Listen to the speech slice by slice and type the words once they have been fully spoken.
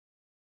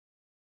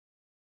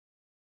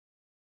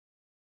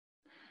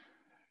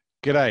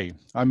G'day,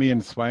 I'm Ian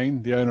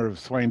Swain, the owner of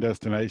Swain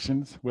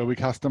Destinations, where we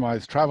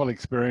customise travel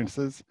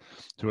experiences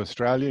to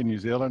Australia, New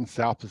Zealand,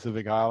 South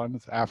Pacific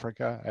Islands,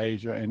 Africa,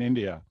 Asia and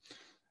India.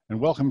 And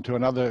welcome to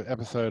another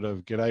episode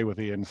of G'day with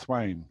Ian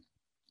Swain.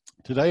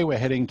 Today we're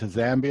heading to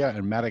Zambia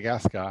and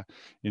Madagascar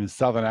in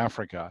Southern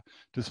Africa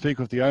to speak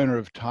with the owner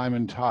of Time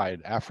and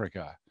Tide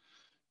Africa.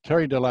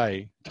 Terry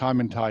DeLay, Time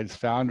and Tide's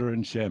founder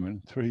and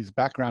chairman, through his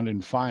background in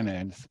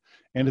finance,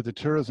 entered the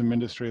tourism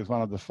industry as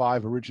one of the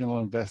 5 original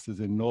investors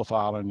in North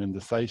Island and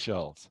the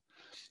Seychelles.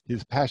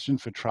 His passion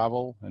for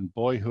travel and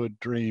boyhood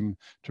dream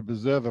to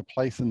preserve a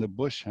place in the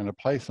bush and a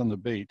place on the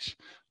beach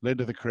led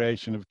to the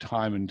creation of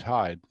Time and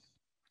Tide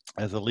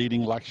as a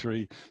leading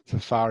luxury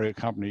safari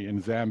company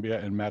in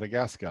Zambia and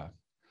Madagascar.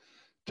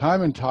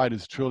 Time and Tide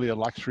is truly a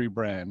luxury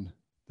brand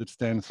that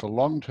stands for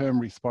long-term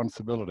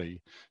responsibility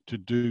to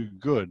do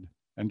good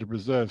and to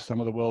preserve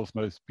some of the world's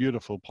most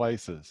beautiful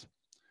places.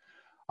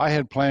 I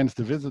had plans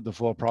to visit the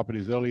 4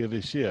 properties earlier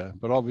this year,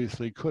 but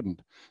obviously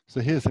couldn't. So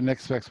here's the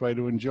next best way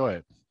to enjoy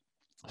it.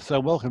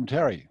 So welcome,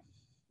 Terry.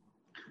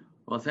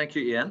 Well, thank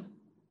you, Ian.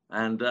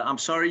 And I'm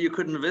sorry you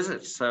couldn't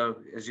visit. So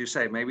as you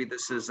say, maybe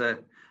this is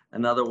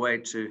another way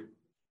to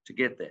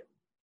get there.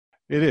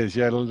 It is,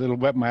 yeah, it'll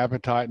whet my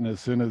appetite. And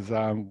as soon as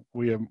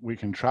we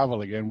can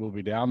travel again, we'll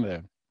be down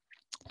there.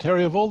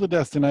 Terry, of all the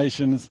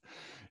destinations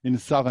in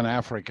Southern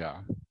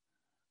Africa,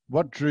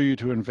 what drew you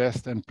to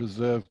invest and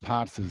preserve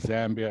parts of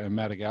Zambia and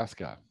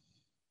Madagascar?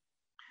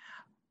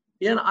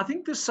 Yeah, I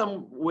think this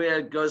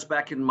somewhere goes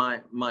back in my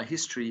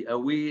history.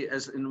 We,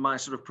 as in my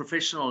sort of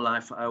professional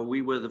life,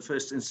 we were the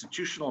first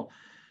institutional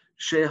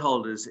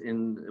shareholders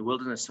in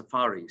wilderness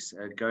safaris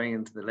going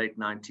into the late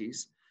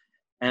 90s.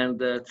 And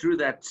through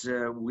that,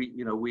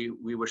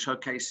 we were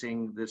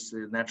showcasing this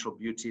natural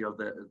beauty of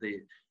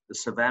the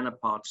savanna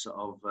parts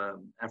of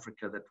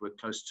Africa that were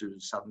close to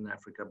Southern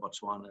Africa,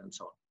 Botswana, and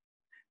so on.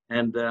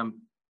 And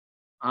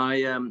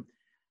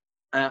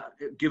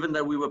given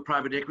that we were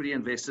private equity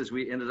investors,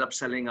 we ended up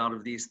selling out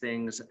of these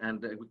things,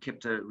 and we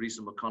kept a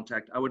reasonable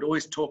contact. I would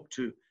always talk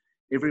to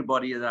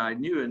everybody that I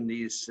knew in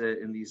these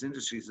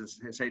industries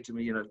and say to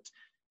me,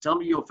 tell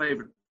me your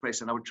favorite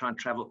place, and I would try and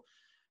travel.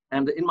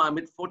 And in my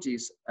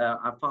mid-40s,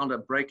 I found a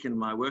break in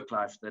my work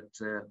life that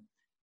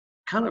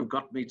kind of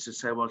got me to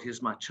say, well,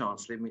 here's my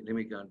chance. Let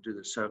me go and do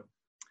this. So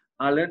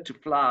I learned to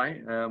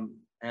fly.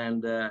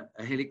 And a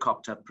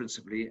helicopter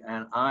principally,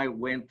 and I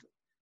went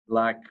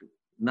like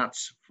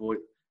nuts for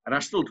it. And I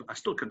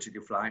still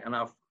continue flying, and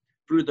I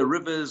flew the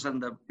rivers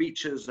and the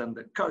beaches and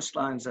the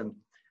coastlines, and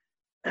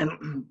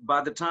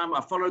by the time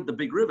I followed the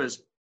big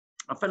rivers,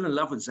 I fell in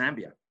love with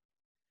Zambia.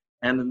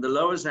 And in the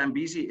lower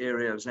Zambezi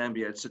area of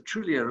Zambia, it's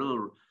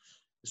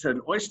it's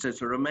an oyster,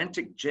 it's a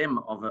romantic gem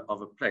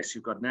of a place.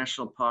 You've got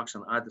national parks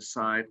on either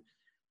side,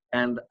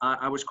 and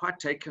I was quite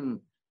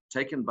taken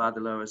by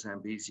the lower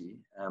Zambezi.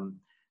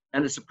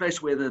 And it's a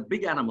place where the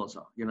big animals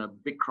are,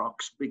 big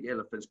crocs, big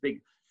elephants,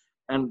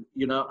 and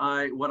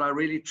what I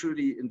really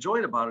truly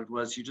enjoyed about it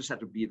was you just had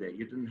to be there.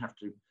 You didn't have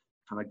to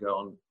kind of go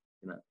on,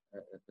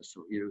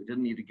 you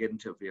didn't need to get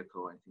into a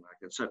vehicle or anything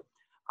like that. So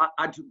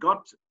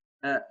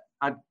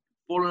I'd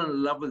fallen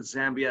in love with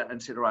Zambia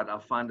and said, all right, I'll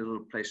find a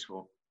little place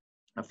for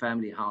a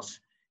family house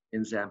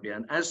in Zambia.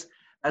 And as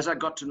I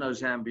got to know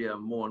Zambia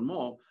more and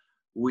more,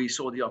 we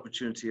saw the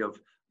opportunity of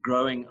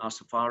growing our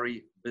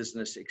safari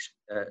business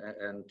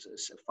and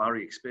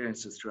safari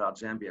experiences throughout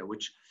Zambia,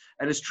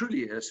 and it's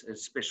truly a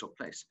special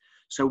place.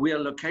 So we are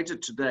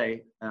located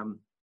today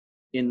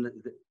in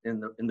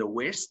the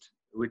west,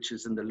 which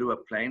is in the Lua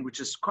Plain, which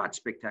is quite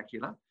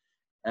spectacular,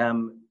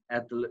 in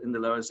the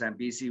lower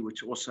Zambezi,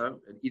 which also,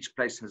 each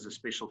place has a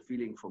special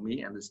feeling for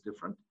me and is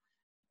different.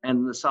 And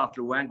in the South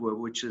Luangwa,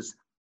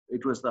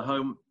 it was the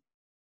home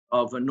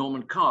of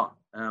Norman Carr,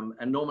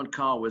 and Norman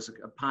Carr was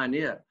a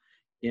pioneer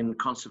in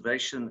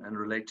conservation and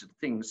related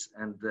things,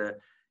 and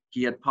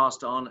he had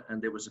passed on,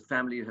 and there was a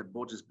family who had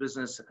bought his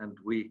business, and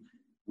we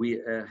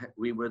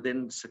were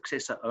then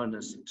successor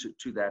owners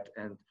to that,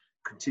 and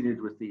continued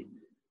with the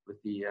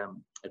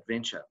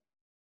adventure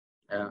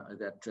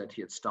that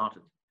he had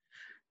started.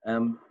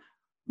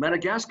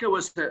 Madagascar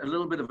was a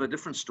little bit of a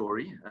different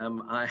story.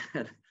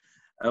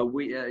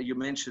 You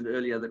mentioned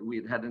earlier that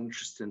we had an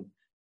interest in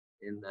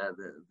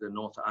the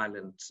North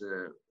Island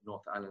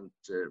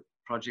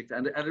project,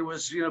 and it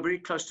was very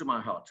close to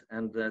my heart.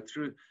 And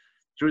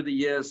through the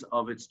years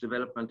of its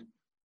development,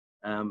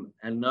 and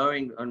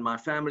knowing, and my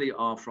family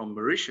are from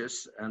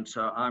Mauritius, and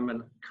so I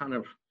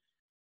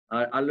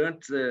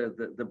learned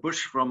the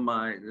bush from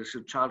my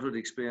childhood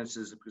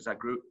experiences, because I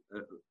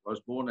was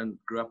born and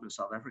grew up in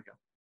South Africa.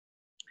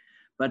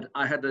 But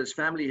I had this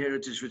family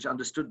heritage which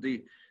understood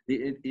the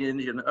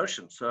Indian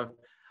Ocean. So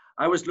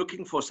I was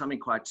looking for something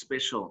quite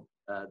special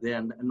there,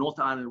 and North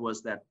Island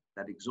was that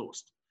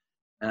exhaust.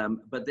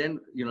 But then,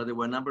 there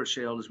were a number of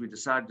shareholders. We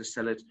decided to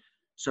sell it.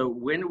 So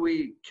when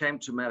we came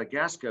to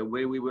Madagascar,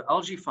 where we were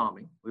algae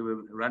farming, we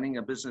were running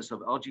a business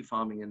of algae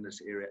farming in this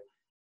area,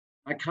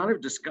 I kind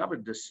of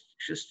discovered this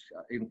just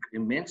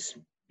immense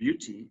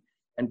beauty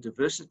and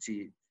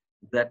diversity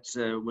that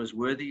was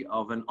worthy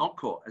of an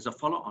encore as a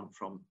follow-on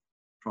from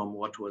from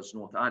what was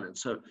North Island.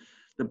 So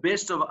the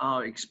best of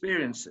our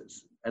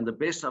experiences and the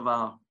best of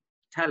our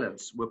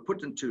talents were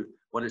put into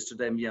what is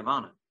today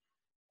Miavana.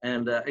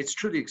 And it's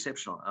truly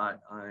exceptional. I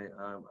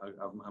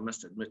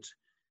must admit,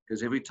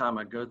 because every time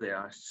I go there,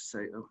 I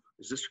say, "Oh,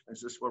 is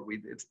this what we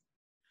did?"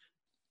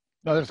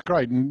 No, that's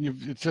great. And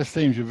it just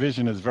seems your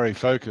vision is very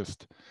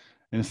focused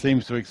and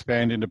seems to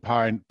expand into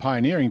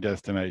pioneering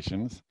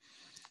destinations.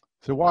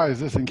 So why is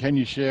this, and can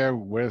you share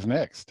where's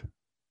next?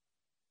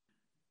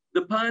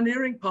 The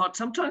pioneering part,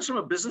 sometimes from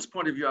a business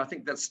point of view, I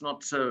think that's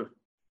not so,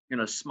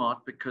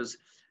 smart, because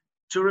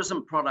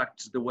tourism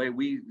product, the way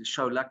we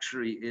show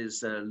luxury,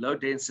 is low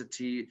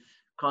density,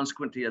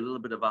 consequently a little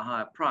bit of a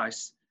higher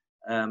price.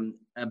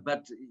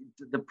 But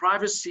the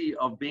privacy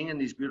of being in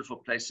these beautiful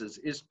places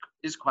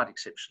is quite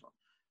exceptional.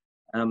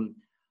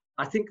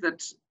 I think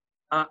that,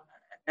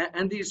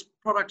 and these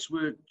products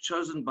were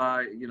chosen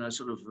by,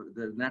 sort of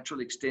the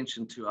natural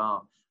extension to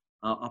our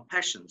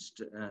passions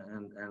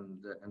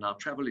and our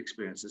travel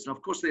experiences. And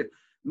of course, there are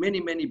many,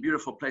 many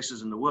beautiful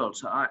places in the world.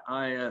 So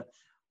I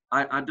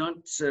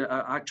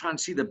try and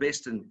see the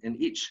best in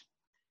each.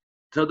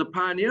 So the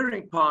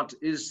pioneering part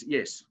is,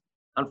 yes,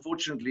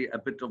 unfortunately, a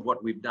bit of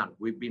what we've done.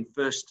 We've been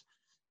first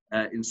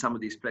in some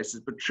of these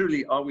places, but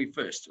truly, are we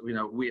first?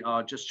 We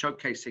are just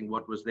showcasing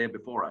what was there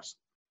before us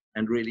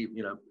and really,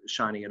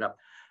 shining it up.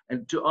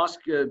 And to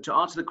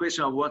answer the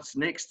question of what's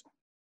next,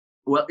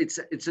 well,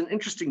 it's an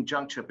interesting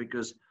juncture,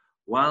 because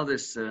while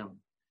this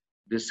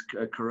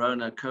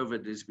Corona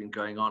COVID has been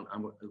going on,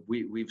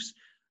 we've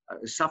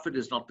suffered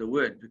is not the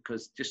word,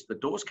 because just the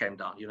doors came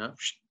down.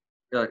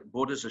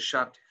 Borders are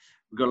shut.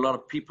 We've got a lot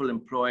of people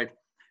employed,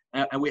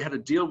 and we had to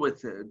deal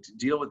with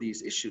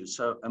these issues.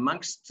 So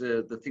amongst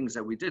the things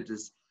that we did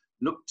is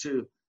look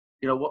to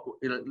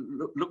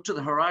look to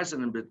the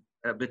horizon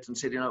a bit and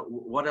said,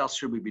 what else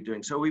should we be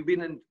doing? So we've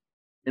been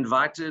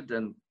invited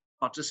and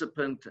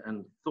participant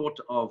and thought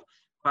of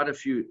quite a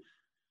few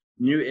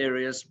new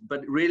areas,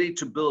 but really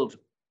to build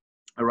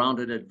around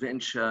an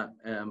adventure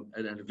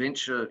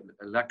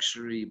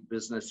luxury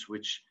business,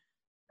 which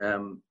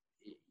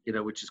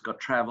has got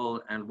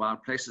travel and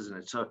wild places in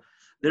it. So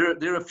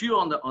there are a few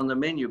on the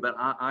menu, but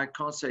I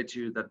can't say to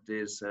you that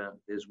there's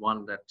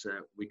one that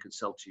we could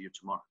sell to you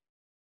tomorrow.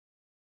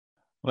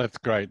 Well, that's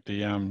great.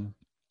 The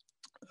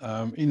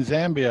in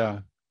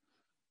Zambia,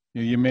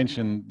 you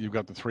mentioned you've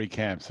got the 3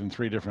 camps in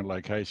 3 different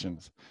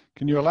locations.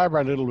 Can you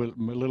elaborate a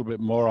little bit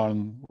more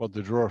on what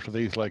the draw for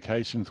these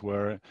locations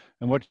were,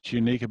 and what's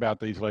unique about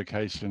these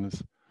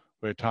locations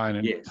where Time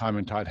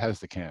and Tide has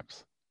the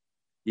camps?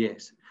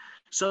 Yes.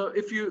 So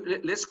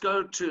let's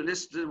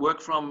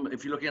work from,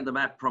 if you're looking at the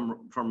map,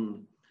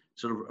 from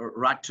sort of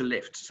right to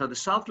left. So the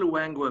South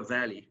Luangwa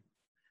Valley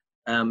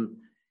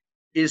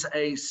is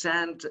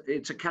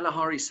it's a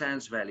Kalahari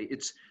Sands Valley.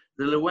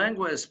 The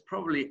Luangwa is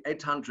probably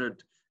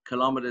 800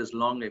 kilometers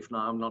long, if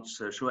not, I'm not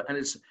so sure. And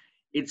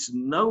it's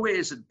nowhere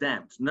is it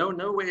damped.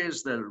 Nowhere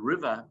is the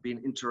river being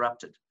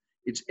interrupted.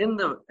 It's in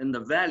the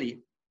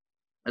valley,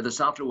 the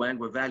South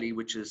Luangwa Valley,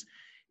 which is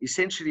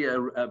essentially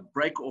a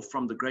break off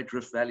from the Great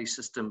Rift Valley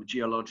system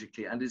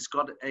geologically. And it's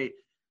got a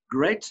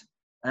great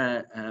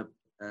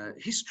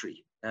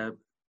history,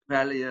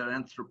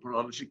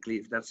 paleoanthropologically,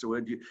 if that's the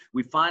word.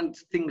 We find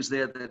things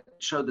there that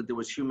show that there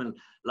was human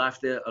life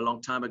there a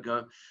long time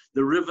ago.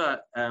 The river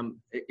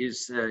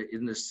is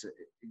in this,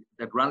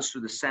 that runs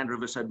through the Sand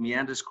River, so it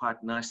meanders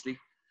quite nicely.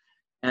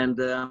 And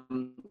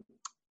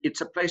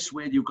it's a place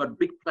where you've got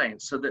big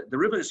plains. So the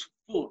river is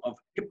full of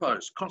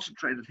hippos,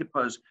 concentrated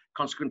hippos,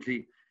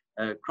 consequently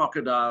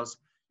crocodiles.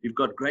 You've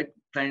got great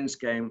plains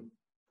game.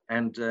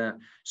 And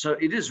so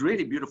it is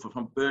really beautiful,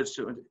 from birds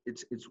to,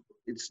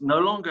 it's no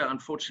longer,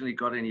 unfortunately,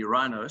 got any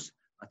rhinos.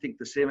 I think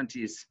the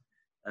 70s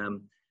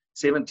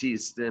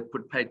they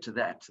put paid to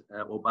that,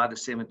 or by the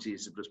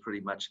 70s, it was pretty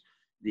much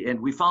the end.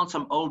 We found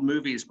some old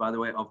movies, by the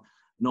way, of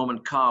Norman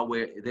Carr,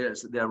 where there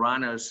are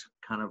rhinos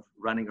kind of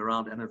running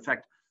around. And in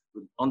fact,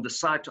 on the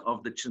site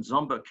of the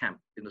Chinzombo camp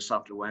in the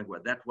South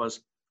Luangwa, that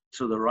was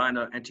so the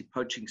rhino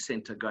anti-poaching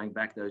center going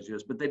back those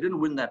years, but they didn't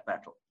win that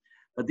battle.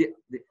 But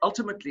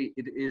ultimately,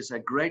 it is a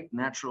great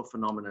natural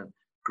phenomenon,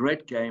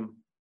 great game,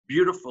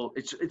 beautiful.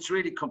 It's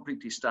really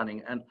completely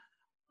stunning. And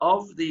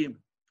of the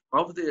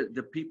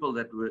people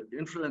that were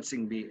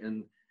influencing me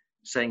in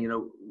saying,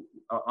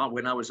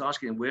 when I was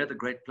asking them where are the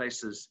great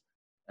places,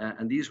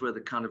 and these were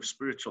the kind of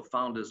spiritual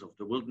founders of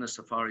the wilderness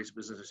safaris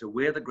business, I said,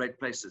 where are the great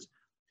places,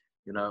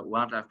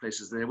 wildlife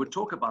places? They would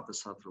talk about the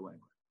South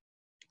Luangwa.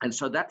 And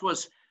so that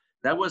was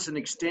an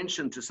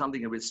extension to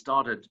something that we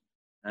started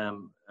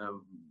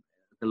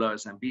the Lower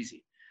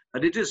Zambezi.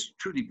 But it is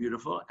truly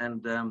beautiful,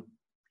 and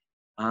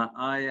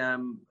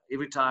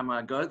every time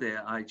I go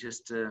there, I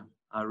just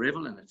I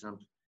revel in it.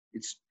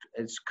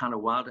 It's kind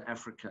of wild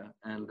Africa,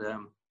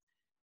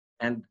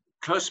 and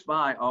close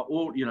by are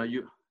all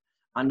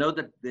I know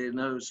that there are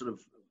no sort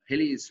of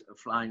helis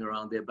flying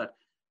around there, but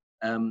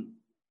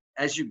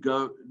as you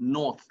go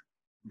north,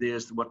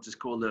 there's what is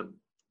called the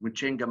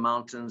Mchenga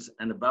Mountains,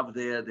 and above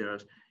there,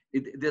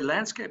 the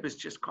landscape is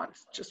just quite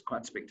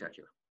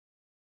spectacular.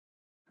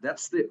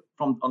 That's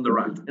from on the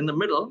right. In the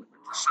middle,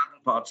 the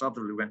southern part, south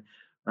of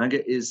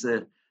Luanga, is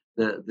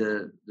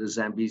the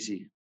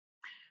Zambezi.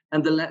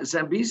 And the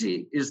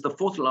Zambezi is the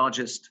 4th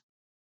largest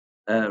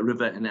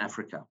river in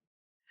Africa.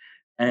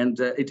 And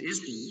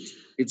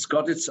it's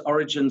got its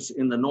origins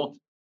in the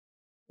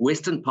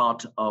northwestern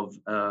part of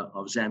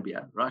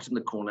Zambia, right in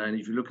the corner. And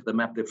if you look at the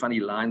map, there are funny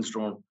lines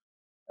drawn,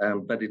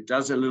 but it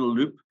does a little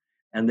loop.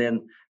 And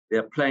then there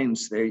are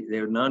plains,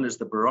 they're known as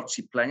the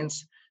Barotse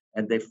Plains,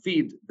 and they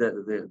feed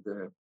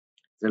the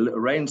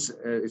rains.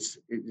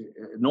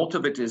 North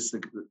of it is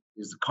the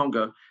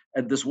Congo,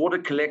 and this water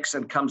collects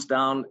and comes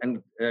down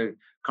and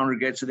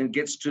congregates, and then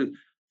gets to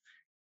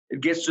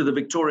the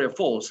Victoria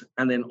Falls,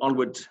 and then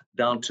onward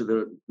down to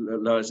the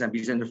lower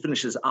Zambezi, and it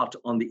finishes out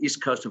on the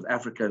east coast of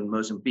Africa in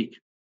Mozambique.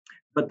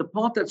 But the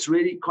part that's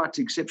really quite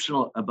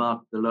exceptional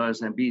about the lower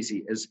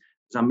Zambezi is,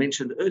 as I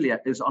mentioned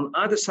earlier, is on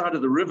either side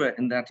of the river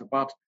in that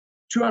about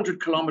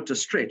 200-kilometer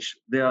stretch,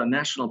 there are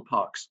national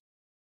parks.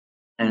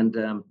 And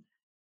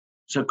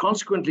so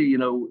consequently,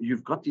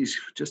 you've got these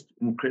just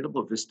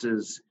incredible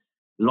vistas,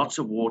 lots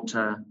of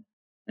water,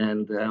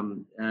 and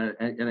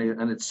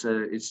it's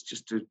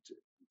just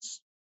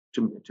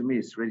to me,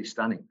 it's really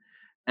stunning.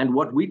 And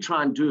what we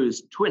try and do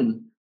is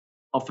twin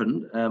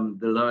often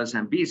the lower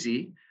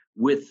Zambezi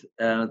with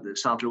the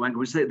South Luangwa,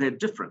 which they're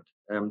different.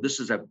 This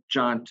is a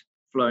giant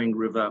flowing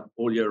river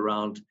all year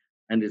round,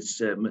 and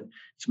it's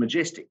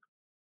majestic.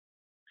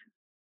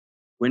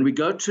 When we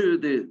go to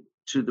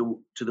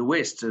the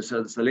west, so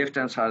it's the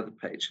left-hand side of the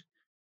page,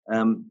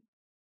 the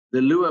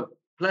Luo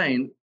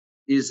Plain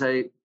is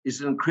an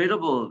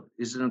incredible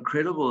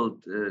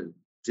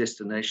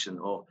destination.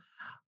 Or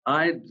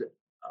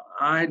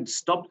I'd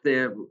stopped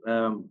there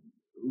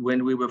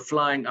when we were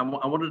flying. I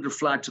wanted to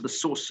fly to the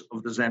source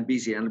of the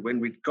Zambezi, and when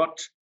we got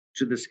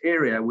to this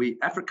area,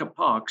 Africa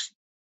Parks,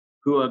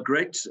 who are a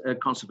great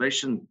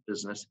conservation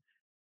business,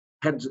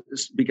 had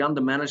begun the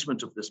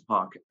management of this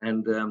park,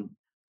 and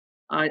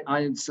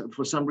I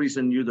for some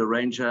reason knew the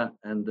ranger,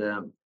 and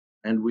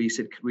we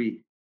said, could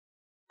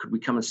we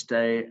come and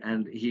stay?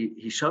 And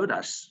he showed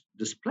us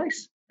this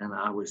place, and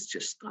I was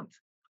just stunned.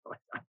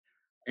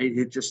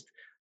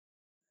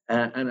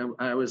 And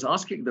I was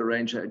asking the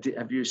ranger,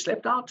 have you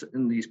slept out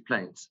in these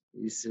plains?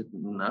 He said,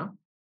 no.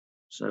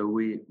 So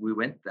we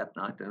went that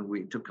night, and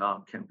we took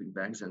our camping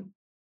bags, and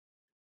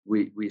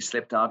we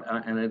slept out,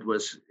 and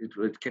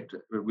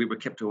we were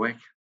kept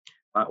awake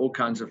by all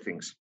kinds of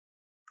things.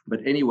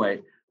 But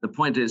anyway, the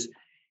point is,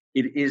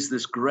 it is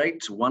this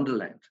great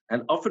wonderland.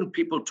 And often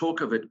people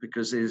talk of it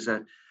because there's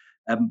a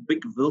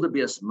big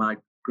wildebeest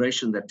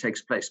migration that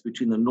takes place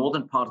between the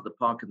northern part of the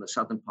park and the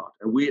southern part.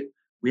 And we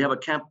have a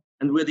camp,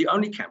 and we're the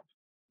only camp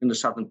in the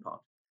southern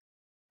part.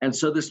 And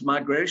so this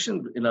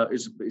migration,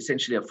 is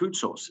essentially a food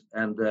source.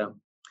 And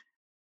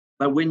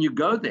but when you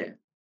go there,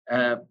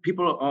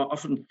 people are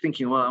often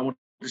thinking, well, I want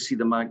to see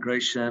the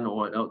migration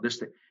or this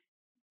thing.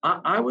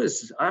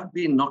 I've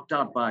been knocked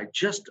out by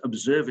just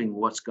observing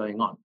what's going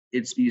on.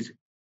 It's these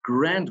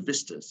grand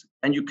vistas,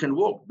 and you can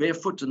walk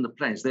barefoot in the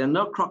plains. There are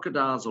no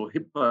crocodiles or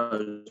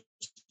hippos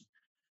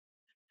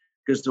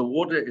because the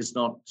water is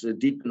not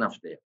deep enough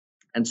there,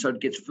 and so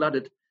it gets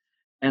flooded.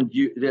 And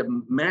there are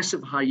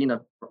massive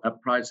hyena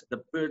prides.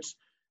 The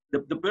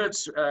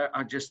birds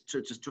are just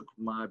took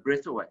my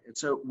breath away. And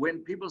so when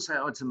people say,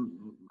 "Oh, it's a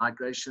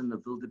migration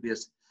of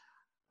wildebeest,"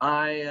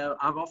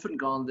 I've often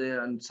gone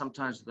there, and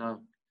sometimes the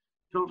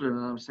children,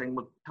 and I'm saying,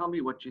 well, tell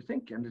me what you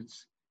think. And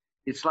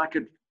it's like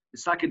a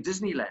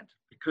Disneyland,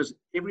 because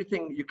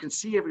everything, you can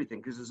see everything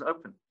because it's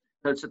open.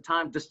 So it's a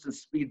time, distance,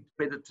 speed,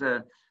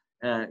 predator,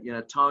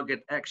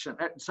 target, action.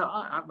 So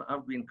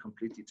I've been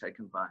completely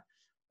taken by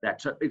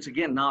that. So it's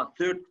again now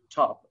third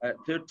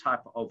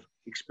type of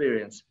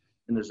experience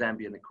in the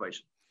Zambian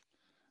equation.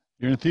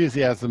 Your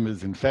enthusiasm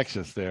is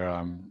infectious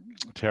there,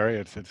 Terry.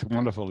 It's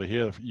wonderful to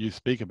hear you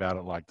speak about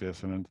it like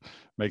this, and it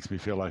makes me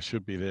feel I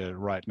should be there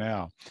right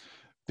now.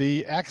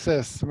 The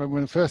access,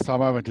 when the first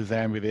time I went to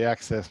Zambia, the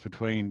access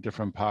between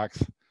different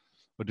parks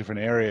or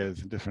different areas,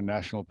 different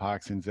national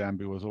parks in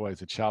Zambia was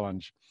always a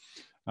challenge,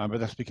 but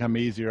that's become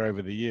easier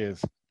over the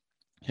years.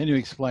 Can you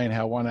explain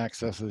how one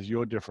accesses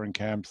your different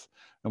camps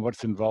and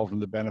what's involved in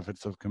the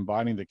benefits of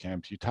combining the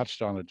camps? You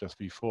touched on it just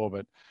before,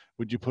 but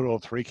would you put all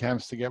 3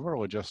 camps together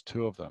or just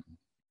 2 of them?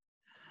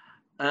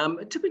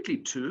 Typically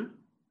 2,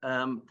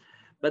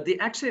 but the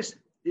access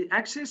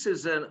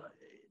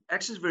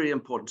is very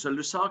important. So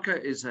Lusaka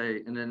is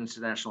an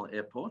international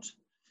airport.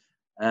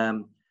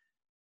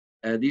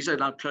 These are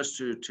now close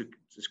to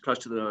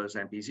the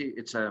Zambezi.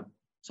 It's a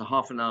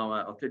half an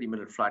hour or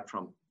 30-minute flight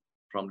from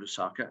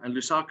Lusaka, and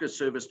Lusaka is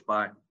serviced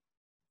by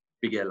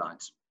big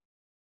airlines.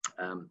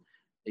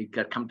 It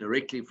can come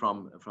directly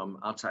from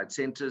outside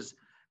centers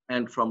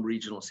and from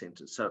regional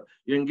centers. So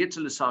you can get to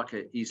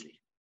Lusaka easily.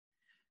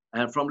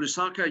 And from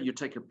Lusaka, you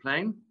take a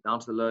plane down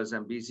to the lower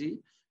Zambezi.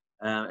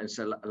 It's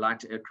a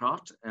light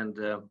aircraft, and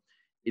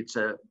it's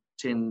a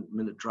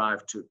 10-minute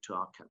drive to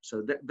our camp.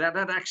 So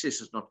that access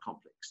is not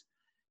complex.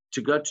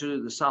 To go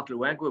to the South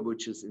Luangwa,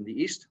 which is in the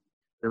east,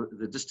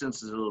 the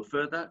distance is a little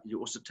further. You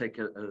also take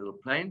a little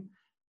plane.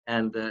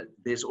 And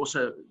there's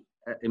also,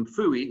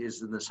 Mfui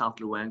is in the South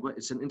Luangwa.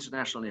 It's an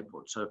international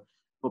airport. So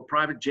for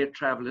private jet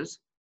travelers,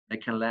 they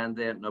can land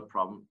there, no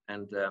problem.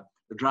 And the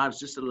drive's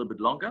just a little bit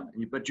longer.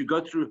 But you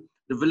go through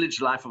the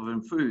village life of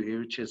Mfui,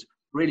 which is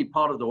really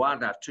part of the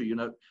wildlife too. You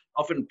know,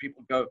 often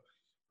people go,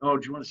 oh,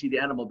 do you want to see the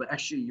animal? But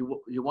actually, you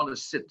want to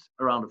sit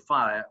around a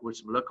fire with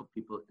some local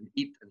people and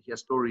eat and hear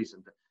stories.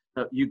 And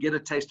you get a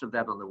taste of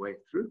that on the way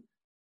through,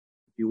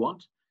 if you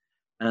want.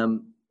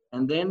 And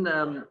then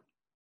the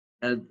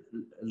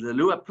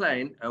Lua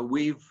Plain,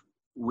 we've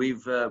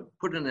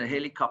put in a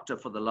helicopter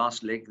for the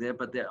last leg there,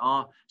 but there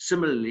are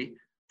similarly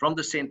from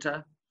the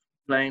center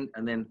plane,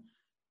 and then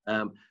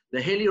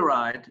the heli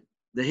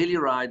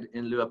ride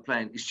in Lua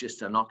Plain is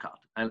just a knockout.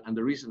 And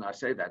the reason I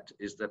say that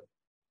is that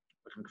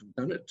I've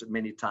done it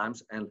many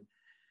times, and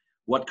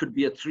what could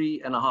be a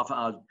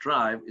 3.5-hour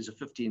drive is a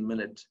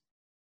 15-minute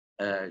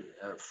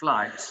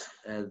flight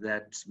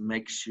that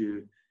makes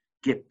you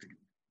get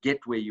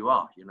where you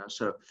are, you know.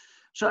 So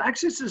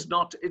access is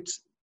not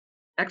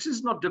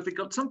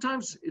difficult.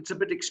 Sometimes it's a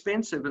bit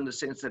expensive in the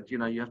sense that, you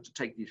know, you have to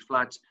take these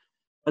flights,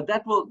 but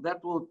that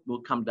will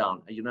come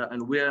down, you know.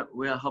 And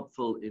we're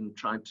helpful in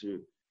trying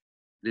to,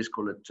 let's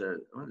call it,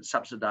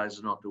 subsidize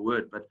is not the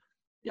word, but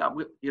yeah,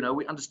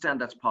 we understand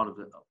that's part of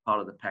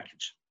the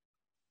package.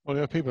 Well,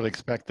 yeah, people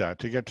expect that.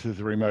 To get to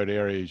the remote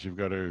areas, you've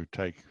got to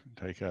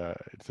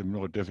it's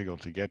more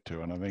difficult to get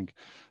to. And I think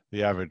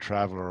the avid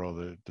traveler or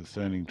the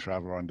discerning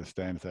traveler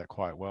understands that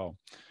quite well.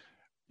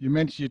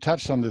 You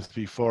touched on this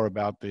before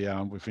about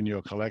the, within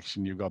your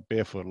collection, you've got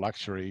barefoot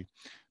luxury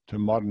to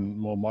more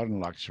modern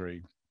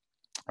luxury,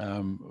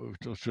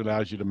 which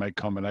allows you to make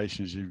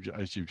combinations,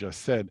 as you've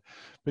just said.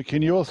 But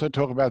can you also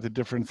talk about the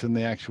difference in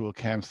the actual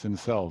camps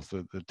themselves,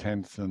 the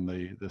tents and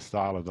the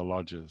style of the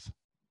lodges?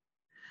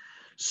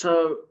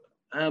 So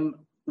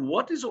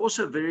what is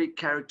also very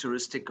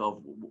characteristic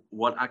of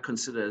what I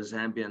consider a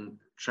Zambian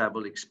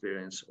travel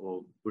experience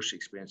or bush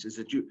experience is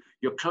that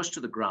you're close to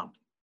the ground.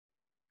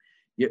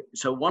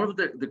 So one of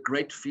the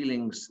great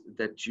feelings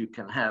that you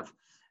can have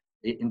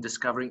in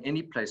discovering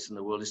any place in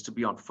the world is to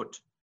be on foot.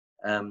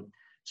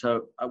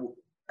 So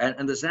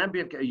the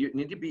Zambian, you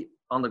need to be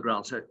on the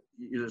ground. So,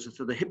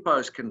 so the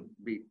hippos can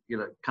be,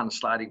 kind of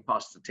sliding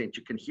past the tent.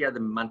 You can hear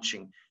them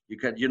munching.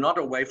 You're not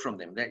away from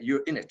them.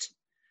 You're in it.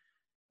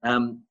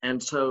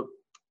 And so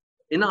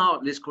in our,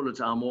 let's call it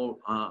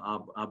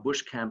our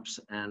bush camps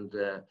and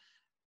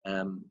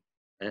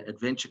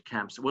adventure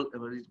camps, well,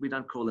 we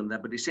don't call them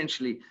that, but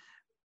essentially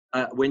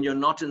when you're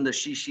not in the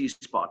shishi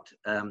spot,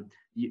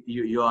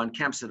 you are in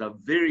camps that are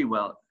very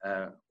well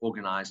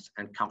organized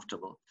and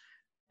comfortable.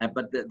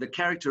 But the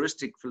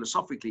characteristic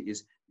philosophically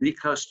is be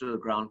close to the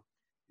ground,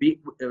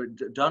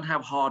 don't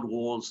have hard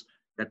walls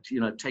that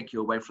take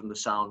you away from the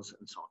sounds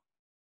and so on.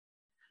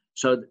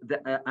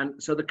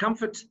 So the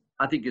comfort,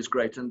 I think, is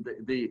great, and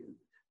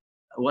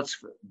what's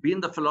been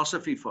the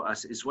philosophy for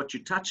us is what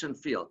you touch and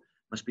feel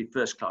must be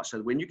first class.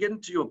 So when you get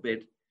into your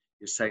bed,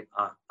 you say,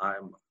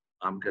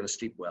 I'm going to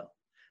sleep well,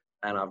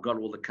 and I've got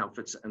all the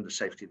comforts and the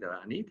safety that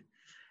I need,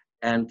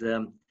 and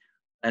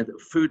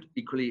food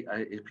equally.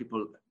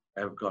 People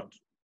have got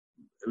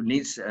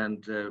needs,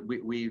 and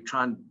we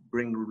try and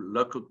bring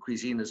local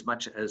cuisine as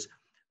much as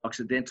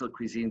Occidental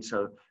cuisine,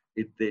 so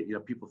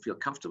people feel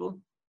comfortable.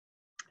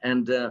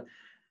 And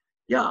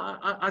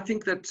I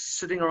think that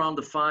sitting around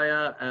the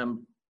fire,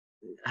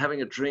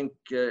 having a drink,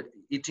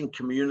 eating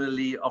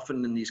communally,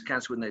 often in these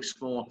camps when they're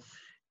small,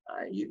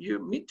 you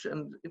meet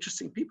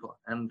interesting people,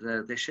 and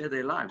they share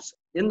their lives.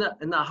 In the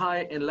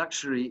high-end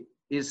luxury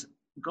is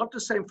got the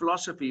same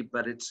philosophy,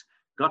 but it's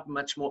got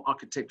much more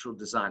architectural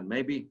design.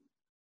 Maybe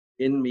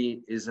in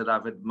me is that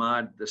I've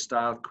admired the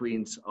style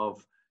queens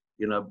of,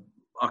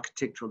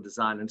 architectural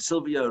design, and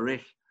Sylvia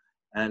Rech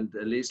and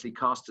Leslie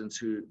Carstens,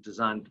 who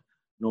designed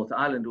North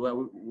Island,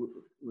 well,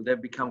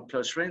 they've become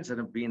close friends and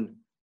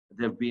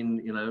they've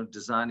been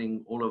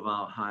designing all of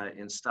our higher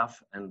end stuff,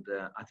 and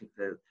I think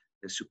they're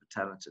super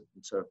talented.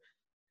 And so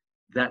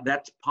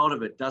that part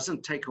of it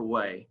doesn't take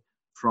away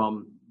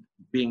from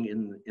being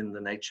in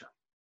the nature.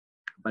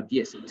 But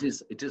yes,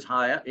 it is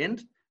higher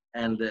end,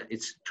 and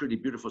it's truly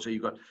beautiful. So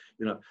you've got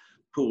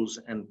pools,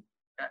 and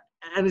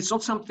it's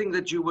not something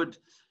that you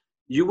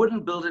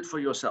wouldn't build it for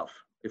yourself,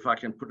 if I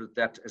can put it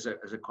that as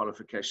a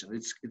qualification.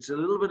 It's a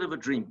little bit of a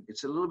dream.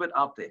 It's a little bit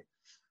out there,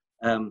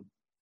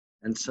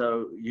 and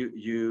so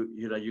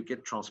you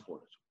get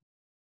transported.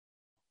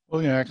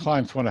 Well, our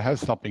clients want to have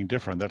something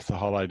different. That's the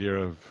whole idea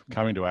of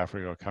coming to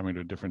Africa or coming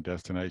to different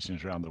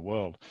destinations around the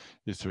world,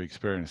 is to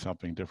experience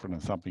something different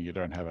and something you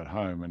don't have at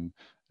home. And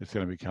it's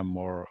going to become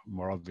more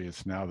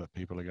obvious now that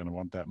people are going to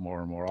want that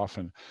more and more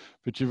often.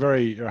 But you're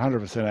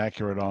 100%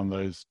 accurate on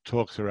those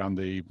talks around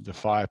the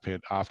fire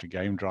pit after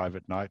game drive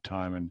at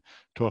nighttime and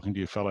talking to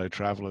your fellow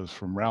travelers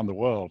from around the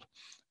world.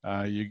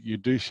 You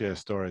do share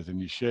stories and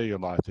you share your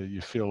life, that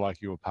you feel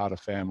like you're part of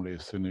family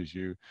as soon as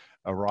you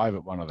arrive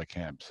at one of the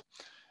camps.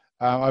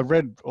 I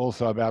read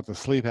also about the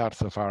sleep out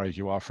safaris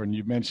you offer, and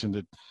you mentioned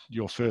that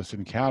your first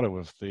encounter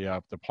with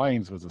the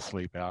plains was a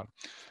sleep out.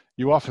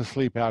 You offer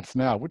sleep outs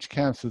now. Which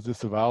camps is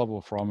this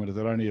available from, and is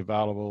it only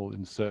available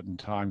in certain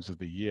times of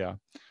the year?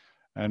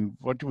 And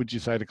what would you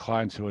say to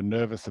clients who are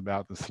nervous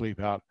about the sleep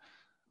out?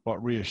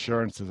 What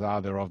reassurances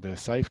are there of their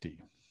safety?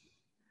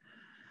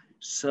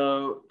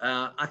 So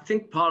I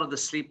think part of the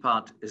sleep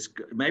out is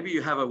maybe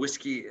you have a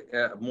whiskey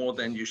more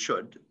than you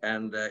should,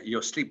 and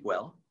you'll sleep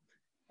well.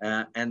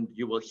 And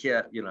you will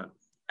hear,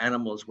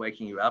 animals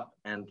waking you up.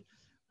 And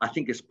I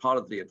think it's part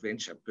of the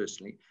adventure,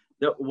 personally.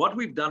 What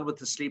we've done with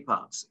the sleep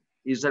outs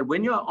is that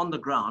when you're on the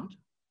ground,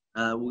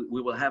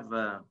 we will have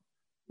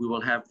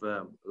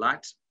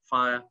light,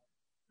 fire,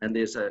 and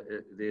there's a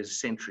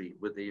sentry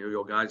with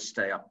your guides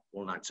stay up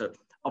all night. So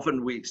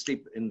often we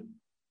sleep in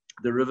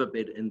the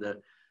riverbed in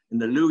the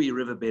Louis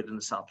riverbed in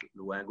the South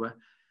Luangwa,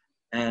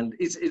 and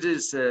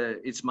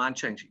it's mind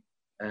changing.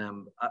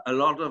 A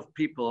lot of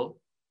people.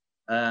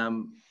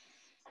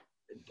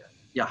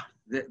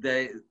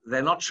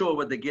 They're not sure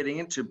what they're getting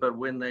into, but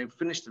when they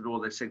finished it all,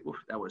 they say, "Oh,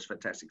 that was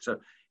fantastic." So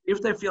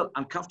if they feel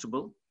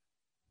uncomfortable,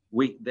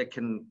 they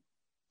can,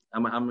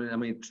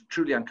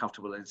 truly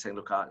uncomfortable and saying,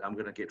 "Look, I'm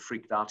going to get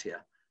freaked out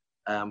here."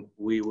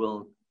 We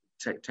will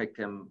take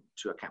them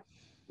to a camp.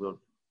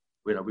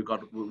 We've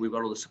got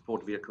all the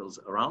support vehicles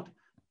around,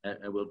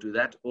 and we'll do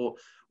that, or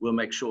we'll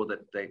make sure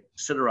that they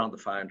sit around the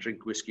fire and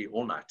drink whiskey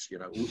all night.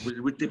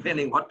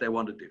 Depending what they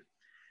want to do.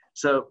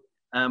 So.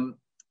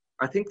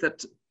 I think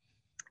that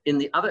in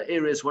the other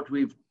areas, what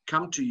we've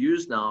come to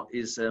use now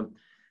is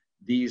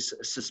these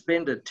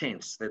suspended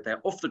tents that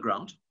they're off the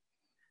ground,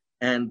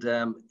 and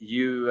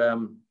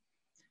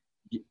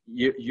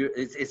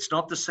it's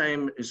not the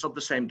same. It's not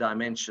the same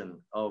dimension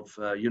of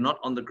you're not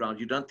on the ground.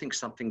 You don't think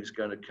something is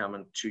going to come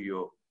into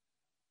your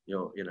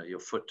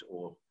foot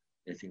or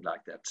anything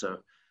like that.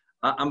 So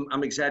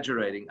I'm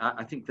exaggerating.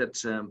 I think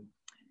that.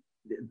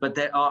 But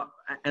they are,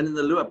 and in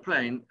the Lua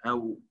Plain,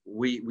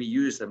 we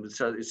use them.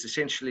 So it's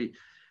essentially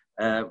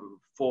 4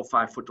 or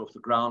 5 foot off the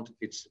ground.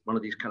 It's one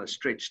of these kind of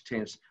stretched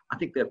tents. I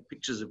think there are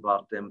pictures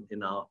about them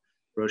in our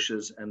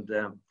brochures. And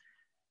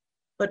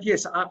but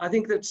yes, I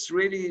think it's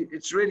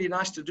really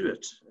nice to do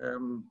it.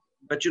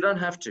 But you don't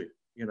have to,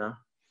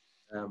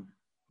 Well,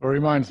 it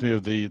reminds me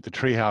of the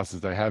tree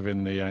houses they have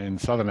in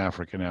Southern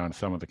Africa now in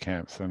some of the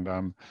camps,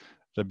 and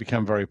they've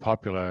become very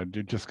popular.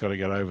 You just got to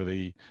get over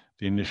the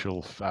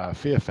initial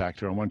fear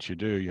factor, and once you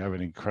do, you have an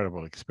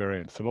incredible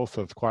experience. And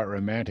also, it's quite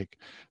romantic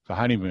for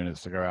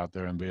honeymooners to go out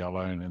there and be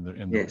alone in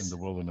the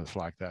wilderness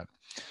like that.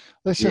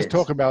 Let's just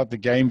talk about the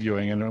game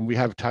viewing, and we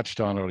have touched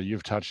on it, or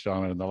you've touched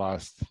on it in the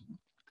last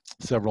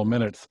several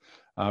minutes,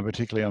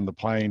 particularly on the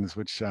plains,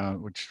 which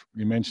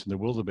you mentioned the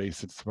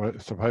wildebeest. It's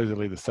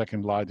supposedly the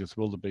second largest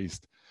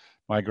wildebeest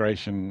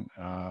migration,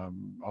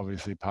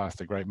 obviously past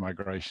the Great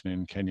Migration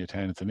in Kenya,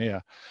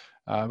 Tanzania.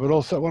 But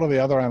also, what are the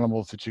other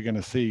animals that you're going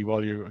to see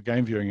while you're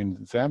game viewing in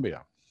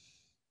Zambia?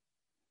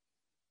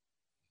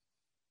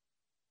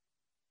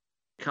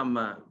 Come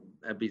a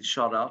bit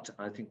shot out.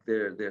 I think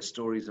there are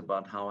stories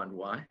about how and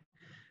why.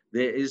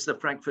 There is the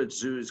Frankfurt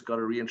Zoo has got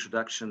a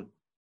reintroduction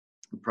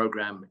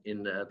program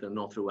in the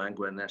North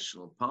Luangwa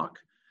National Park.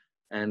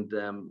 And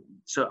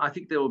so I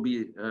think there will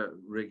be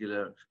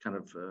regular kind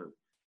of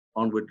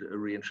onward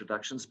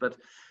reintroductions. But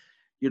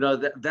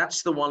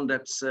that's the one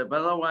that's, but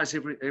otherwise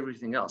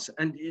everything else.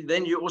 And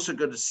then you're also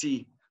going to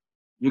see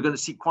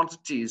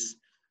quantities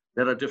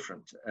that are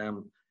different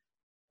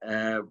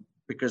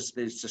because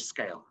there's just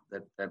scale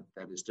that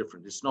is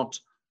different. It's not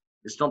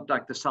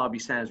like the Sabi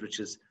Sands, which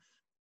is,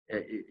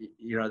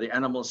 the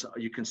animals,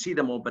 you can see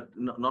them all, but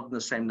not in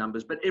the same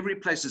numbers, but every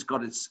place has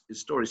got its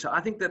story. So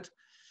I think that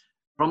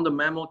from the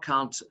mammal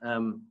count,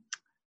 from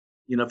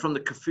the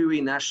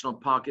Kafue National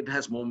Park, it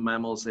has more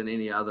mammals than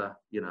any other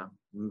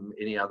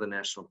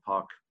national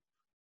park,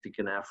 I think,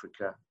 in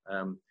Africa.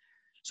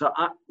 So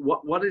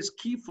what is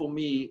key for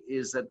me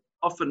is that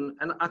often,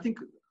 and I think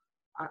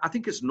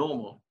it's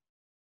normal,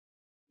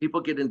 people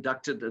get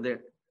inducted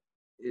there.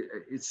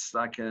 It's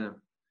like a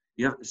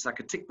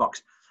tick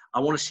box. I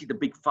want to see the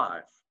big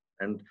five.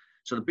 And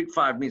so the big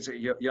five means that,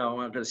 I'm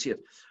going to see it.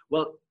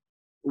 Well,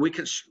 we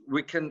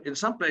can, in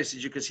some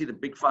places, you can see the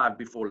big five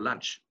before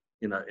lunch,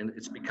 and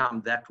it's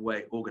become that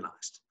way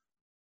organized.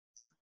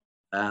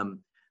 The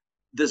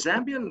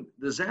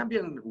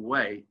Zambian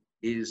way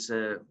is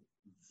the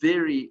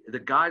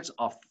guides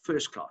are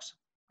first class.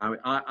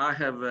 I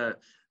have the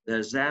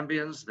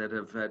Zambians that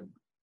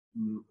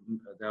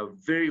they're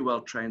very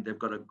well trained. They've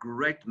got a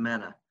great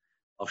manner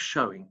of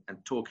showing and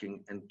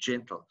talking and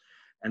gentle.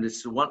 And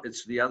it's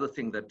the other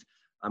thing that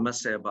I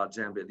must say about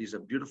Zambia. These are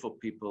beautiful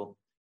people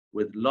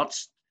with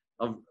lots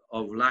of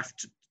life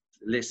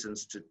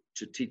lessons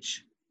to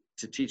teach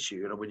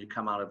you, when you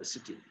come out of the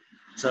city.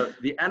 So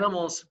the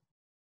animals,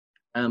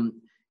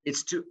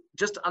 it's to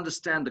just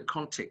understand the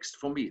context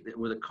for me,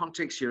 with the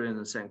context you're in,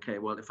 and saying, okay,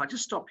 well, if I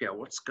just stop here,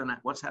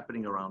 what's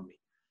happening around me,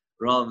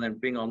 rather than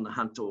being on the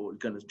hunt or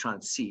going to try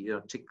and see,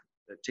 tick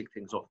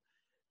things off.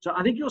 So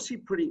I think you'll see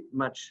pretty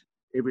much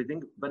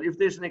everything. But if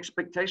there's an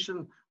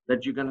expectation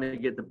that you're going to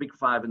get the big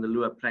five in the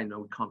Lua Plain. No,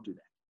 we can't do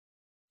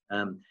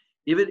that.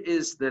 If it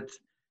is that,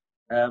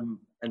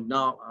 and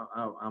now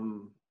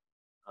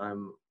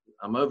I'm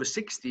over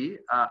 60,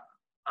 I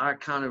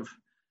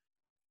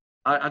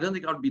don't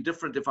think I'd be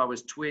different if I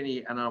was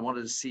 20 and I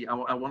wanted to see,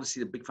 I want to see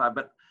the big five,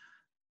 but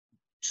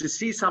to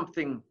see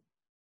something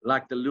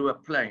like the Lua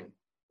Plain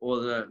or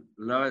the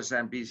Lower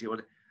Zambezi,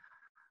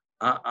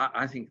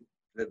 I think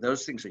that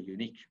those things are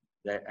unique.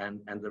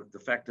 And the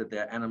fact that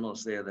there are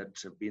animals there that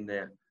have been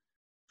there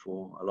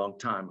for a long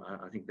time,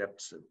 I think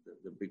that's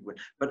the big win.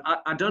 But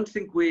I don't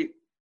think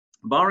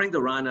barring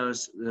the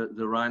rhinos,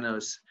 the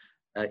rhinos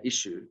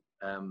issue,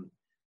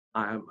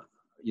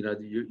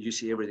 you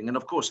see everything. And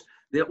of course,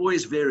 there are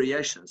always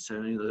variations.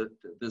 So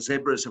the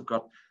zebras have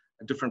got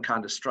a different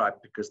kind of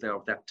stripe because they're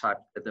of that type.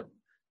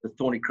 The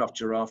Thornycroft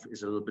giraffe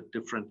is a little bit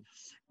different.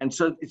 And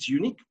so it's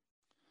unique.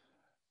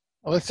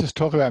 Well, let's just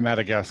talk about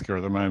Madagascar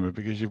at the moment,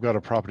 because you've got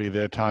a property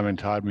there, Time and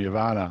Tide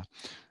Moyvana,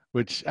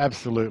 which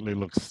absolutely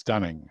looks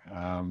stunning.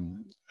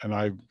 And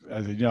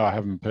as you know, I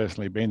haven't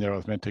personally been there. I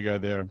was meant to go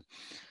there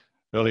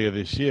earlier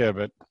this year,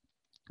 but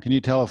can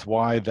you tell us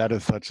why that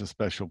is such a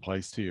special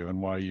place to you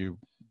and why you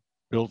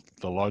built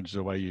the lodge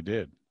the way you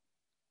did?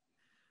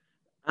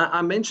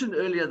 I mentioned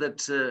earlier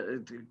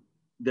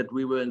that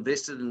we were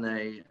invested in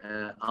a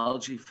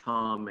algae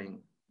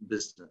farming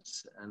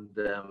business, and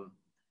the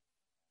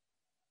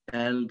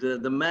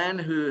man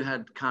who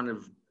had kind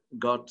of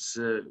got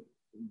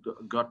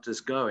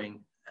this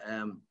going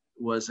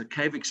was a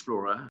cave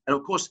explorer, and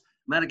of course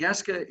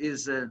Madagascar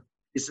is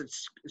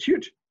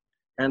huge.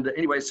 And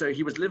anyway, so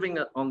he was living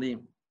on the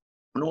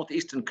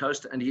northeastern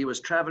coast, and he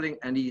was traveling,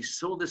 and he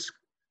saw this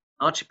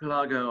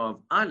archipelago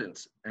of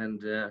islands,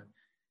 and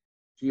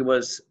he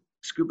was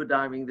scuba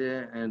diving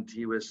there, and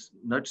he was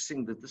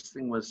noticing that this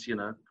thing was,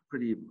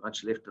 pretty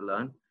much left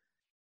alone.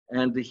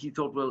 And he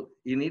thought, well,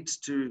 he needs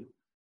to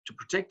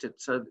protect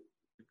it,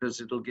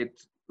 because it'll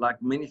get, like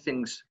many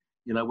things,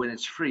 when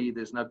it's free,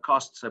 there's no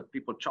cost. So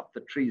people chop the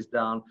trees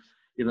down,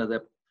 they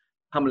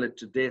pummel it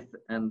to death,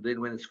 and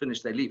then when it's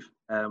finished, they leave.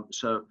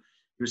 So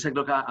he was saying,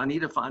 look, I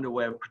need to find a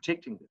way of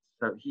protecting this.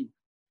 So he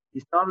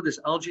started this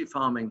algae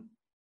farming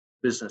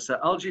business. So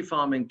algae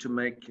farming to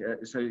make,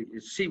 so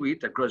it's seaweed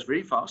that grows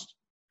very fast,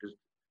 because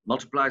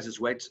multiplies its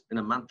weight in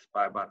a month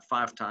by about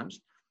 5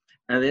 times.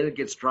 And then it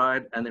gets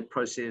dried and then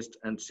processed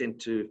and sent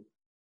to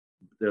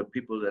the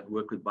people that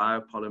work with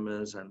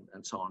biopolymers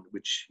and so on,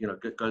 which,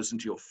 goes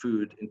into your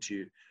food,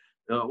 into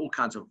all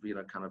kinds of,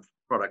 kind of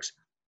products.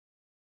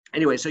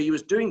 Anyway, so he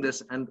was doing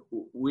this, and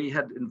we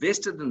had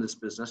invested in this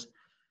business,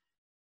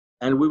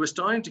 and we were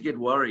starting to get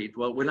worried.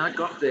 Well, when I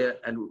got there,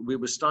 and we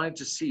were starting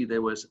to see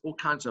there was all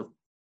kinds of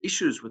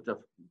issues with the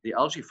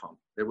algae farm.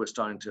 We were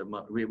starting to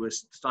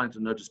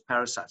notice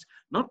parasites.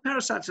 Not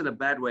parasites in a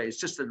bad way. It's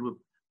just that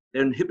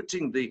they're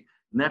inhibiting the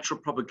natural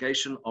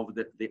propagation of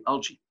the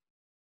algae.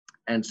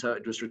 And so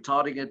it was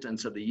retarding it. And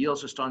so the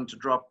yields were starting to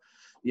drop.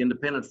 The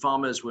independent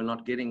farmers were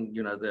not getting,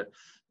 the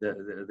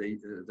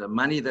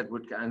money that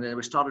would, and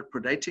they started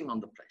predating on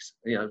the place,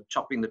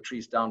 chopping the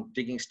trees down,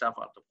 digging stuff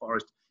out the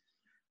forest.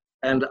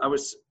 And I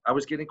was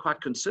getting quite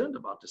concerned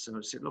about this. And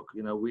I said, look,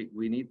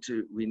 we need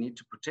to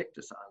protect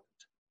this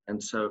island.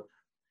 And so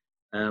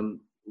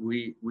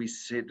we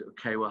said,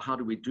 okay, well, how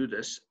do we do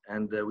this?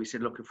 And we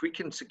said, look, if we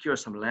can secure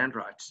some land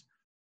rights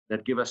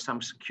that give us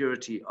some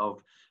security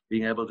of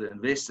being able to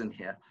invest in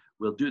here,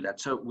 we'll do that.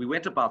 So we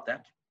went about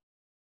that,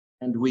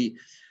 and we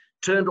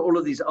turned all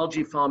of these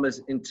algae farmers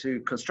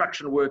into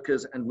construction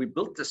workers, and we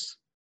built this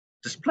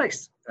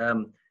place.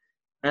 And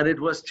it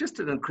was just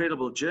an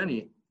incredible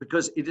journey,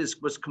 because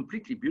was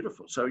completely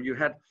beautiful. So you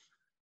had,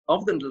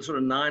 of the sort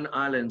of 9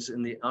 islands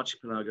in the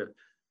archipelago,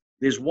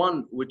 there's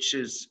one which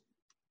is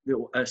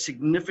a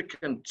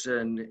significant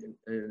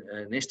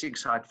nesting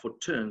site for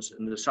terns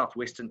in the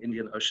southwestern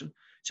Indian Ocean.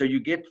 So you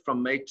get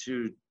from May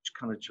to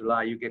kind of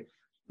July, you get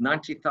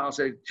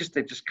 90,000,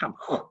 they just come.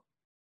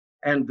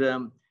 And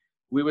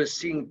we were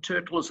seeing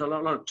turtles, a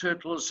lot of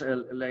turtles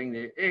laying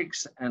their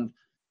eggs, and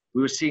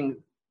we were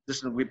seeing,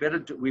 listen, we better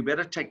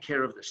take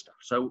care of this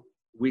stuff. So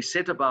we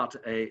set about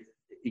a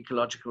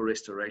ecological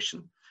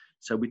restoration.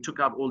 So we took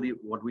out all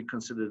what we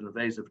considered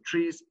invasive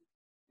trees,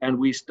 and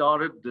we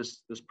started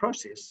this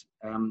process.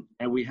 And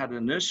we had a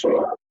nursery,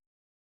 it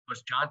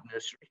was a giant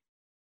nursery.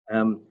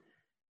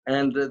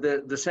 And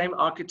the same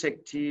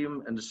architect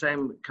team and the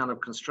same kind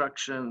of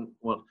construction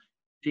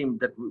team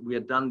that we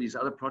had done these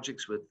other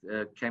projects with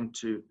came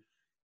to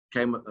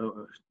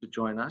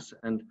join us.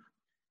 And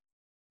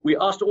we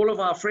asked all of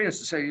our friends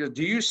to say,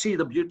 do you see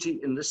the beauty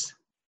in this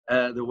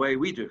the way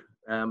we do?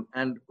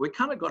 And we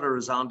kind of got a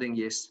resounding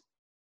yes.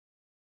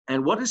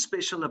 And what is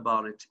special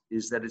about it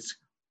is that it's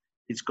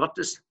got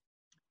this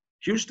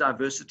huge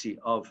diversity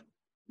of,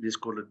 let's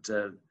call it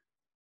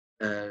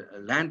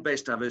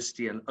land-based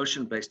diversity and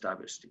ocean-based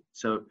diversity.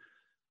 So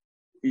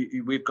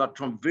we've got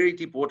from very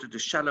deep water to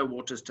shallow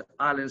waters to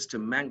islands to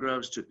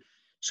mangroves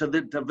so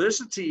the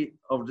diversity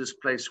of this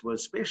place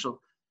was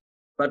special.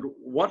 But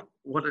what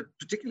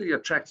particularly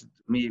attracted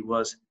me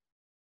was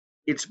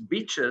its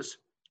beaches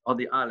on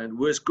the island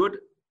were as good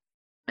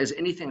as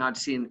anything I'd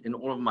seen in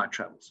all of my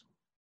travels.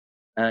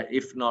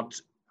 If not,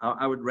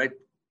 I would rate,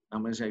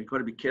 I'm going to say, you've got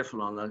to be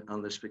careful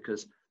on this,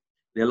 because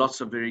there are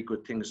lots of very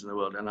good things in the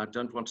world, and I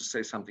don't want to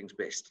say something's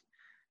best.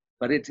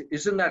 But it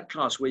is in that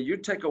class where you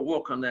take a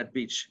walk on that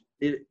beach,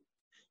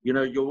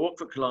 you'll walk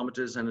for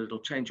kilometers and it'll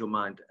change your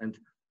mind, and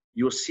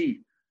you'll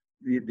see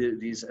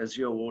these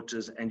azure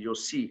waters, and you'll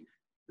see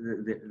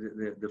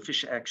the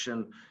fish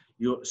action.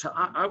 So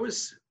I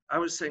was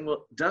saying,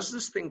 well, does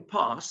this thing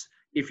pass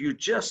if you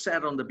just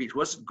sat on the beach?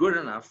 Was it good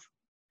enough?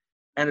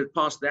 And it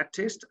passed that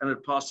test, and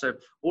it passed,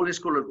 let's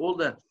call it all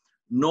the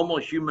normal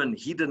human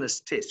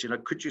hedonist tests.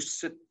 Could you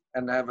sit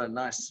and have a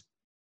nice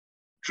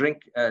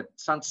drink at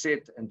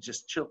sunset and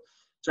just chill?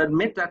 So it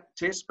met that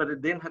test, but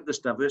it then had this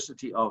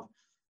diversity of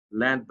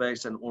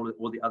land-based and all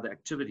the other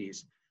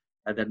activities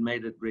that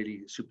made it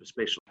really super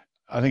special.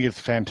 I think it's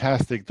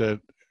fantastic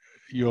that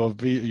your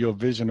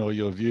vision or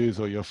your views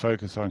or your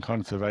focus on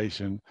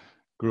conservation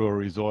grew a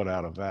resort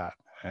out of that,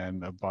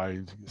 and by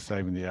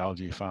saving the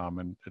algae farm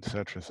and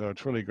etc. So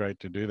it's really great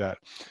to do that.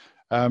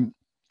 And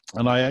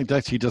I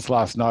actually just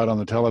last night on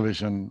the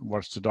television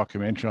watched a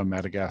documentary on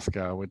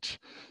Madagascar, which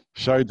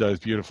showed those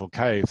beautiful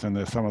caves, and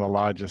they're some of the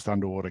largest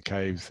underwater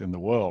caves in the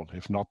world,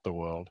 if not the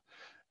world.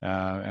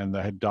 And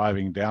they had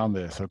diving down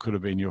there, so it could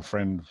have been your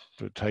friend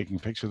taking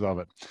pictures of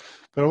it.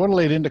 But I want to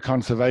lead into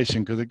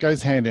conservation because it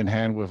goes hand in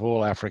hand with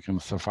all African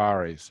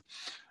safaris,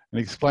 and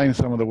explain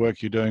some of the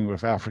work you're doing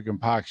with African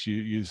parks.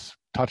 You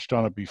touched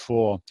on it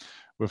before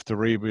with the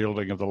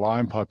rebuilding of the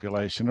lion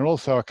population, and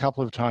also a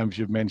couple of times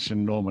you've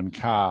mentioned Norman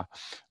Carr.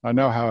 I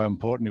know how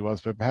important he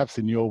was, but perhaps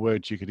in your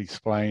words you could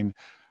explain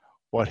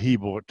what he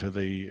brought to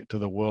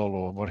the world,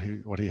 or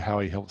how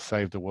he helped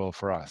save the world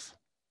for us.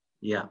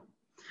 Yeah.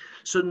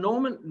 So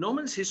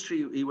Norman's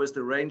history, he was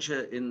the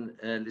ranger in,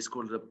 let's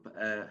call it,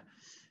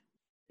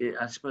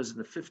 I suppose in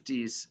the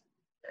 50s,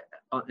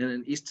 in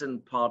an eastern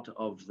part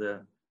of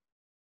the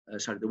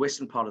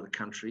western part of the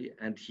country.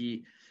 And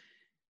he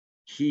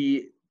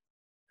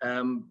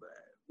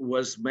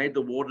was made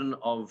the warden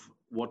of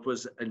what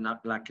was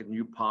like a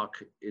new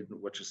park,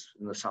 which is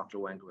in the South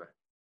Luangwa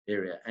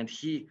area. And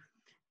he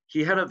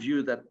had a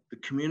view that the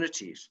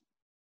communities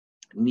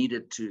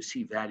needed to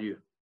see value.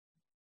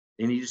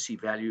 They need to see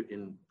value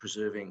in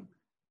preserving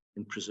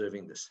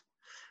this,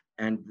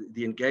 and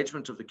the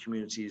engagement of the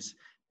communities,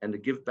 and the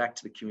give back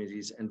to the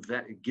communities, and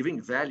giving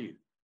value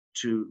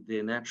to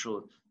the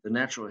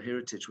natural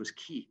heritage was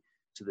key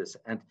to this.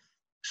 And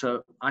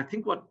so I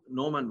think what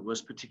Norman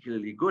was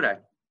particularly good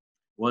at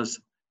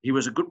was he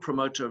was a good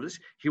promoter of this.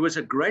 He was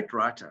a great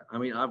writer. I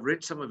mean, I've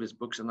read some of his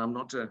books, and I'm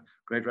not a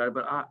great writer,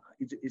 but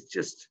it's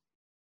just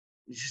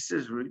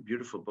really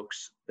beautiful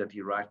books that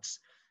he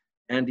writes.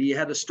 And he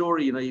had a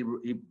story,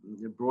 he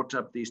brought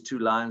up these two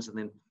lions, and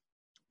then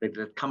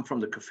they'd come from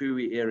the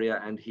Kafue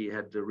area, and he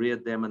had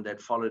reared them, and they'd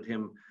followed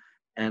him.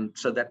 And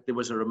so that there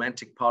was a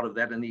romantic part of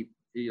that, and he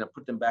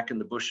put them back in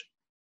the bush.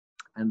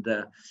 And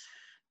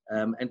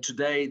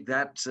today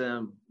that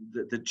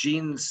the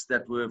genes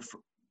that were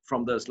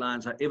from those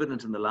lions are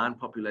evident in the lion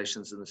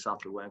populations in the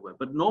South Luangwa.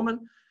 But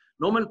Norman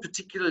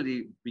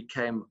particularly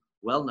became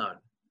well known,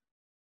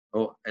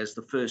 or as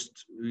the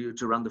first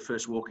to run the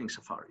first walking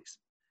safaris.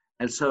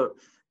 And so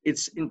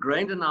it's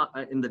ingrained in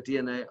the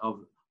DNA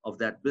of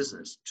that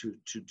business to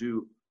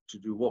do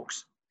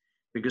walks,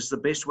 because it's the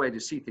best way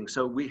to see things.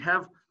 So we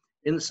have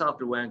in the South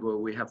Luangwa,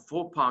 we have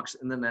 4 parks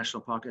in the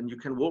national park, and you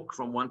can walk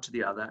from one to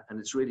the other, and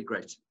it's really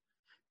great.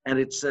 And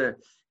it's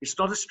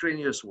not a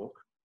strenuous walk.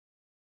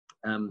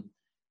 But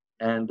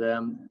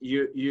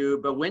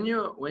when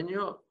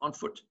you're on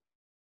foot,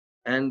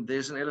 and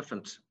there's an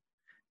elephant,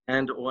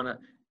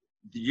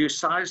 you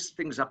size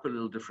things up a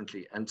little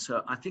differently. And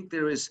so I think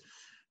there's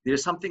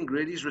something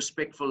really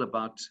respectful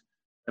about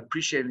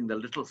appreciating the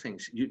little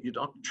things. You're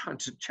not trying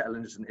to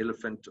challenge an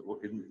elephant or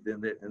in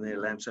their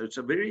land. So it's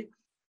a very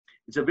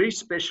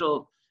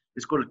special,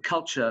 it's called a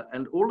culture.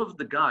 And all of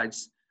the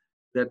guides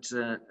that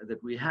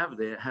we have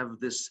there have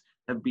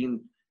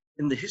been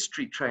in the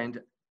history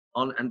trained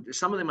on, and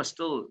some of them are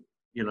still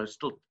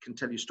can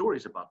tell you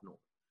stories about Norman.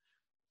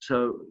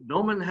 So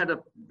Norman had a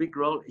big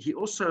role. He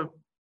also,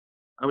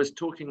 I was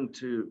talking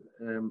to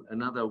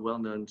another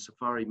well-known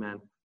safari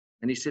man,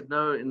 and he said,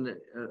 no,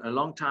 a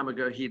long time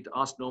ago, he'd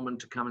asked Norman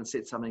to come and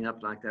set something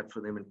up like that for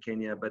them in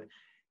Kenya, but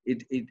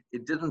it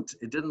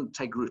didn't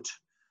take root.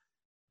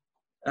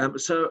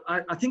 So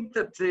I think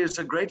that there's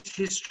a great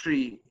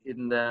history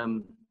in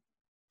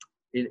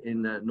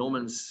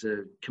Norman's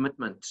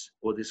commitment,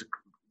 or there's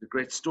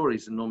great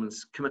stories in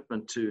Norman's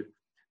commitment to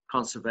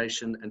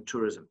conservation and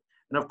tourism.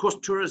 And of course,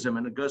 tourism,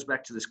 and it goes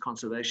back to this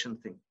conservation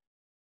thing.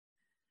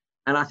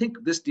 And I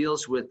think this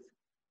deals with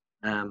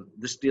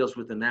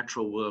the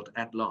natural world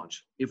at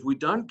large. If we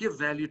don't give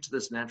value to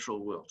this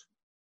natural world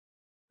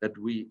that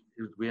we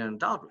are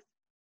endowed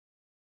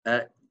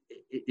with,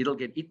 it'll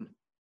get eaten.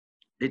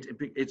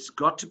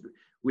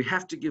 We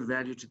have to give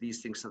value to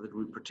these things so that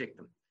we protect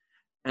them.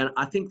 And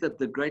I think that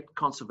the great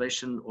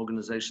conservation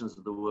organizations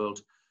of the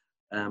world,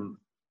 and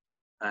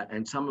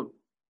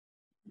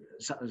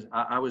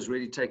I was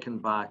really taken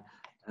by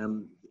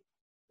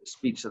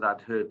speech that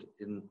I'd heard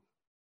in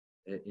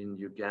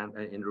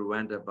Uganda, in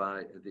Rwanda,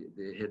 by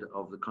the head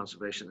of the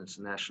Conservation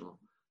International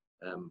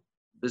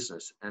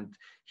business, and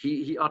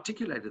he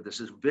articulated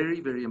this as very,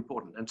 very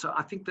important. And so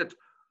I think that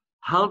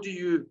how do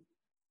you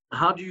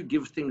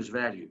give things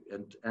value,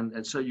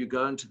 and so you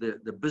go into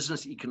the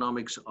business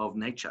economics of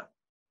nature.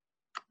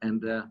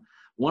 And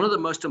one of the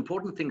most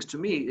important things to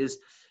me is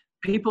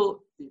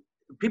people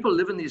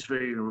live in these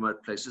very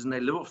remote places and they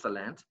live off the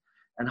land.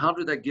 And how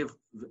do they give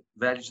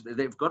value to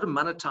they've got to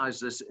monetize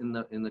this in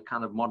the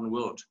kind of modern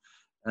world,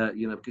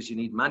 because you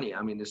need money.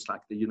 I mean, it's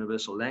like the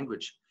universal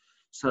language.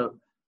 So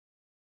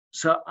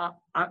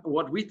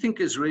what we think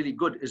is really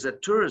good is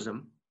that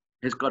tourism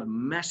has got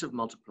massive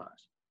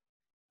multipliers,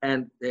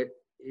 and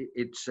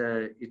it's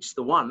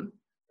the one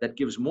that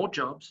gives more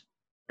jobs,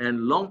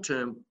 and long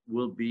term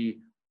will be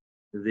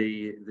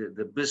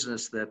the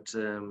business that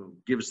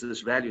gives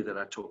this value that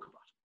I talk about.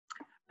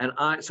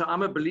 And so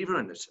I'm a believer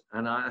in it.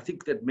 And I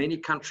think that many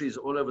countries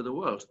all over the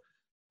world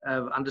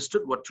have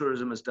understood what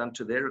tourism has done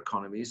to their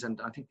economies.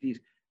 And I think these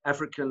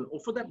African,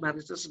 or for that matter,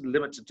 it's just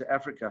limited to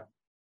Africa,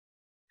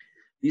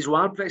 these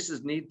wild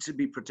places need to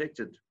be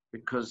protected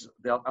because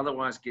they'll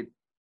otherwise get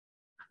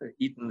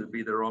eaten, would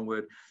be the wrong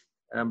word.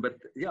 But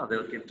yeah,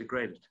 they'll get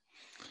degraded.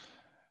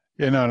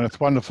 Yeah, no, and it's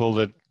wonderful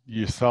that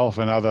yourself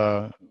and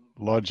other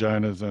lodge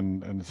owners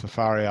and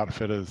safari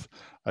outfitters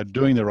are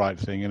doing the right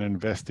thing and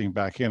investing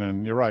back in.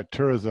 And you're right,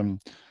 tourism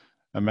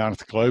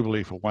amounts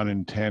globally for 1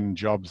 in 10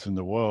 jobs in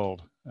the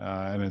world.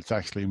 And it's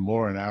actually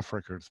more in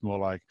Africa. It's more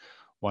like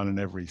 1 in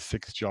every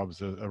 6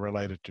 jobs are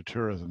related to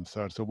tourism.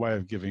 So it's a way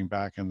of giving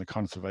back, and the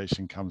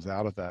conservation comes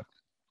out of that.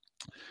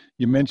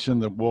 You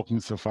mentioned the walking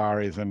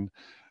safaris, and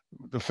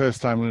the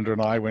first time Linda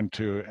and I went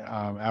to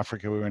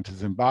Africa, we went to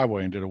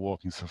Zimbabwe and did a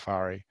walking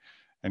safari,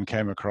 and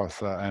came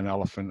across a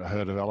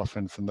herd of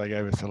elephants, and they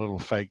gave us a little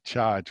fake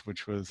charge,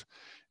 which was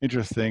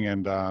interesting,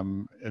 and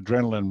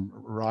adrenaline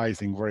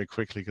rising very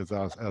quickly because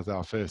that was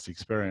our first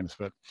experience.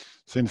 But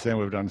since then,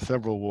 we've done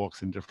several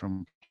walks in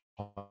different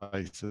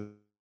places.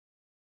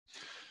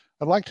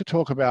 I'd like to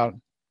talk about,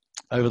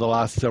 over the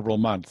last several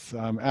months,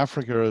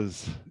 Africa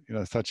is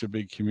such a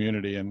big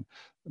community and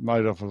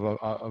made up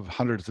of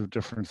hundreds of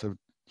different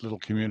little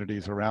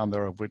communities around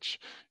there, of which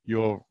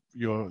your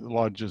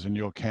lodges and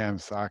your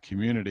camps are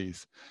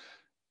communities.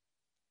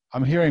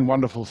 I'm hearing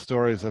wonderful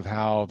stories of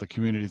how the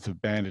communities have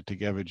banded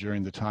together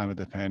during the time of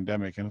the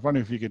pandemic. And I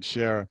wonder if you could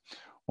share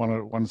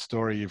one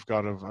story you've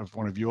got of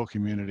one of your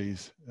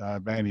communities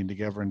banding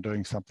together and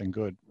doing something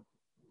good.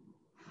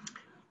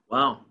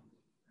 Wow.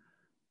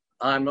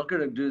 I'm not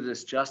going to do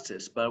this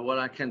justice, but what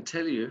I can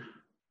tell you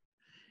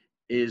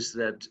is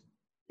that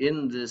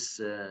in this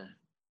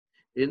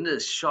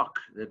shock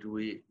that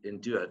we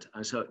endured,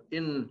 and so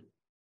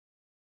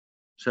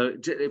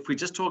if we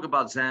just talk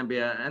about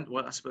Zambia and,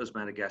 well, I suppose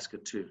Madagascar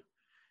too.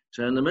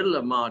 So in the middle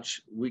of March,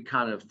 we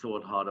kind of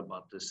thought hard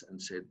about this and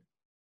said,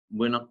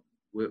 we're not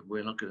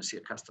going to see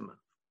a customer,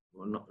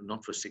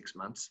 not for 6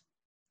 months,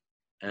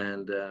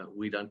 and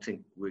we don't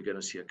think we're going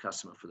to see a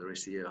customer for the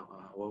rest of the year.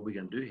 What are we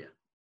going to do here?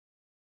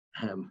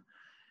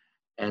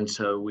 And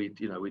so we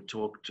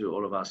talked to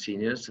all of our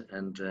seniors,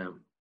 and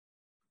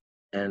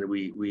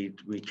we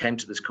came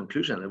to this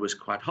conclusion. It was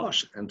quite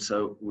harsh, and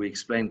so we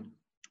explained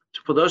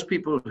for those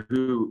people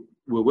who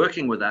were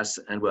working with us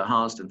and were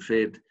housed and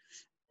fed,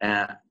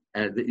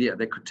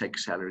 they could take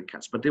salary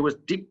cuts. But it was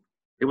deep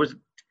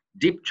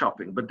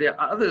chopping. But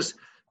there are others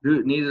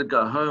who needed to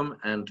go home,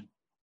 and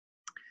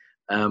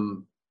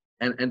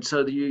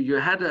so you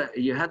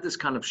had this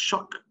kind of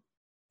shock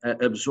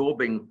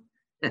absorbing,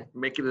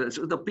 making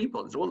it the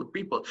people. It's all the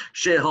people,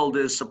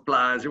 shareholders,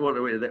 suppliers,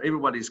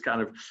 everybody's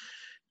kind of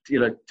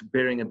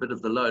bearing a bit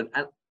of the load.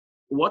 And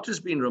what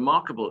has been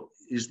remarkable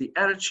is the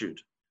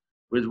attitude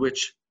with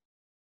which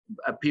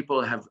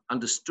people have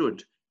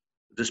understood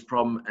this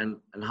problem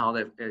and how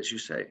they've, as you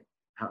say,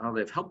 how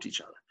they've helped each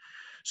other.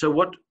 So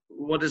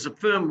what as a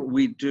firm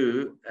we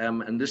do,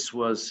 and this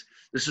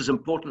is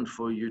important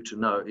for you to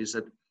know, is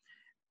that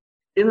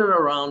in and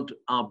around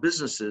our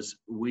businesses,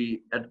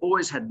 we had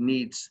always had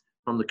needs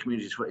from the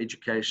communities for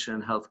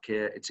education,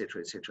 healthcare, et cetera,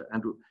 et cetera.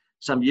 And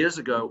some years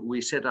ago, we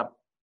set up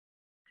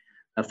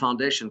a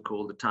foundation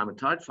called the Time and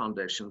Tide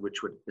Foundation,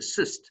 which would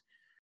assist.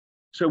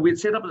 So we'd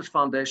set up this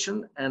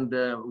foundation, and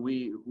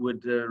we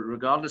would,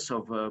 regardless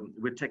of,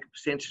 we'd take a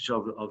percentage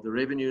of the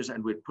revenues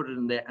and we'd put it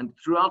in there. And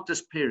throughout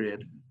this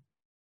period,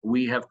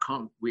 we have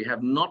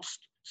not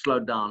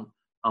slowed down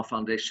our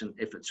foundation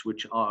efforts,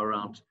 which are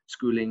around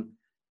schooling,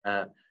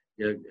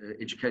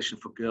 education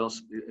for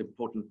girls, the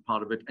important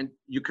part of it. And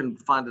you can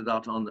find it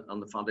out on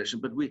the foundation.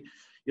 But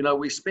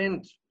we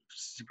spend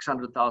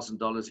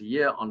 $600,000 a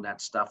year on that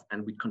stuff,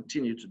 and we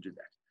continue to do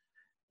that.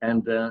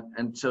 And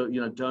so,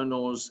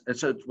 donors, and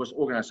so it was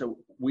organized. So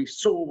we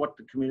saw what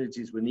the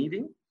communities were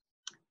needing,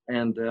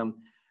 and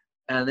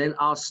then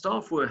our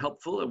staff were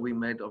helpful, and we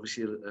made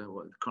obviously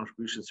the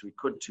contributions we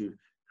could to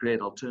create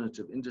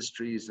alternative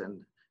industries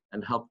and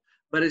help.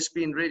 But it's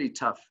been really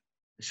tough.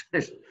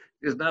 There's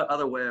no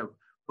other way of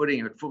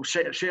putting it from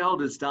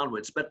shareholders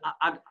downwards. But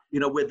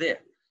we're there.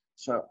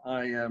 So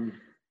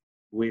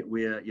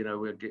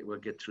we'll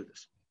get through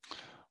this.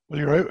 Well,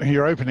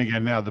 you're open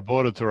again now. The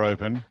borders are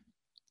open,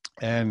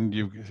 and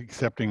you're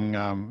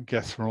accepting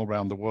guests from all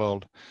around the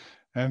world.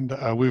 And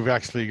we've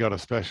actually got a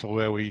special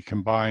where we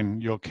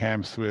combine your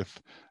camps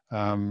with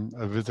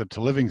a visit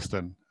to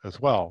Livingstone as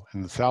well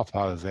in the south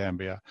part of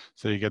Zambia.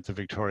 So you get the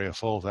Victoria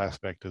Falls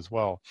aspect as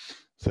well.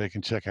 So you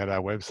can check out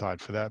our website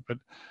for that. But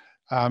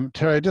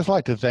Terry, I'd just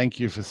like to thank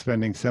you for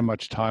spending so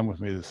much time with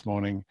me this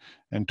morning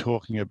and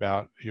talking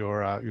about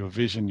your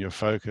vision, your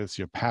focus,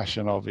 your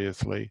passion,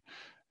 obviously.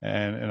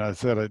 And I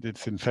said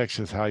it's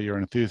infectious how your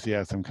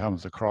enthusiasm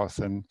comes across.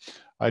 And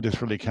I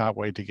just really can't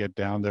wait to get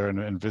down there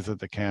and visit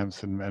the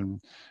camps and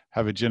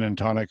have a gin and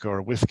tonic or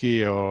a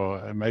whiskey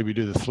or maybe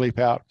do the sleep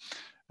out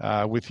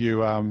with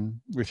you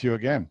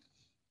again.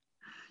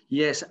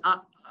 Yes,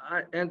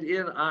 and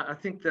Ian, I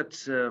think that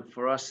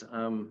for us,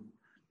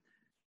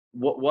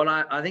 what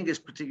I think is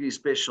particularly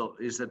special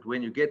is that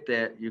when you get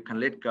there, you can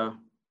let go,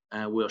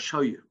 and we'll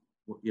show you.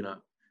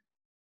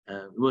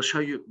 We'll show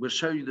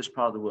you this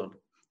part of the world,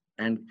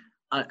 and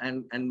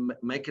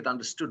make it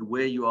understood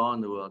where you are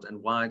in the world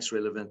and why it's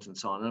relevant and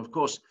so on. And of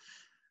course,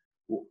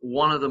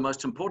 one of the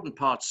most important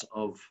parts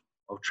of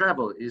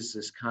travel is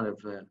this kind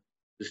of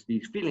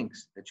these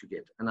feelings that you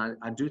get. And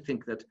I do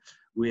think that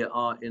we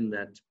are in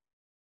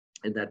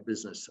that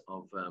business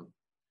of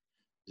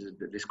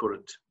let's call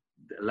it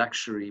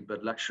luxury,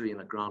 but luxury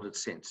in a grounded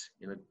sense.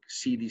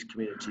 See these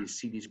communities,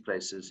 see these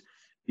places,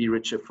 be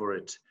richer for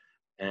it,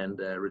 and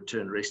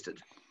return rested.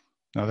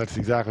 No, that's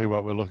exactly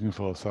what we're looking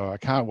for. So I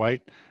can't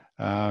wait.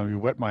 You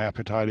whet my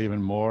appetite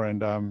even more,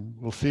 and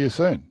we'll see you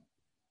soon.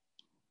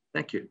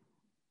 Thank you.